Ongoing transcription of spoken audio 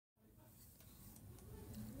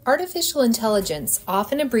Artificial intelligence,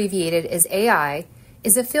 often abbreviated as AI,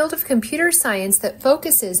 is a field of computer science that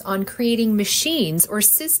focuses on creating machines or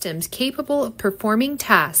systems capable of performing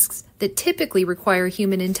tasks that typically require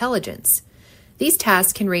human intelligence. These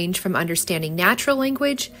tasks can range from understanding natural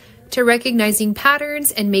language to recognizing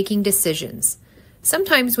patterns and making decisions.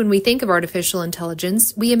 Sometimes when we think of artificial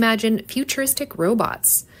intelligence, we imagine futuristic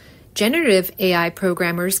robots. Generative AI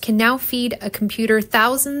programmers can now feed a computer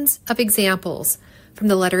thousands of examples, from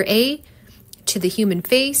the letter A to the human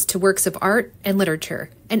face to works of art and literature,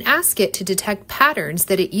 and ask it to detect patterns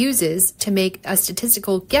that it uses to make a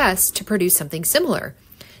statistical guess to produce something similar.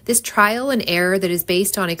 This trial and error that is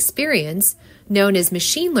based on experience, known as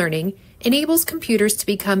machine learning, enables computers to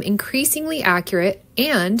become increasingly accurate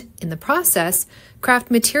and, in the process, craft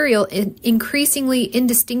material increasingly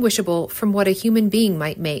indistinguishable from what a human being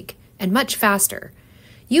might make, and much faster.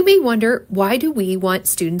 You may wonder, why do we want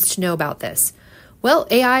students to know about this? Well,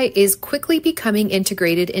 AI is quickly becoming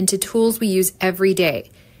integrated into tools we use every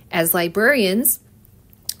day. As librarians,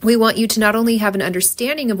 we want you to not only have an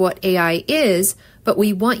understanding of what AI is, but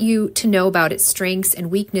we want you to know about its strengths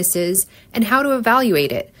and weaknesses and how to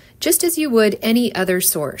evaluate it, just as you would any other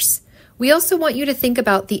source. We also want you to think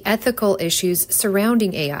about the ethical issues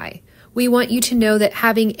surrounding AI. We want you to know that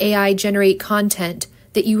having AI generate content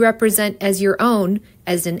that you represent as your own,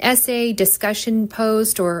 as an essay, discussion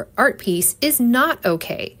post, or art piece, is not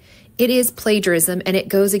okay. It is plagiarism and it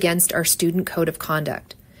goes against our student code of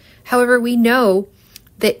conduct. However, we know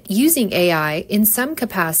that using AI in some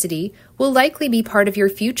capacity will likely be part of your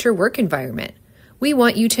future work environment. We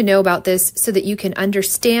want you to know about this so that you can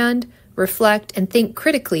understand, reflect, and think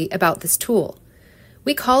critically about this tool.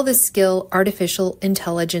 We call this skill artificial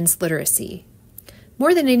intelligence literacy.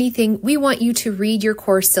 More than anything, we want you to read your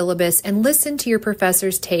course syllabus and listen to your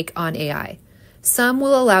professor's take on AI. Some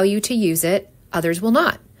will allow you to use it, others will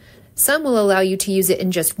not. Some will allow you to use it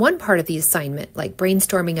in just one part of the assignment, like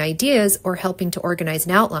brainstorming ideas or helping to organize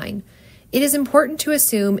an outline. It is important to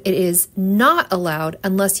assume it is not allowed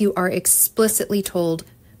unless you are explicitly told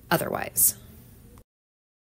otherwise.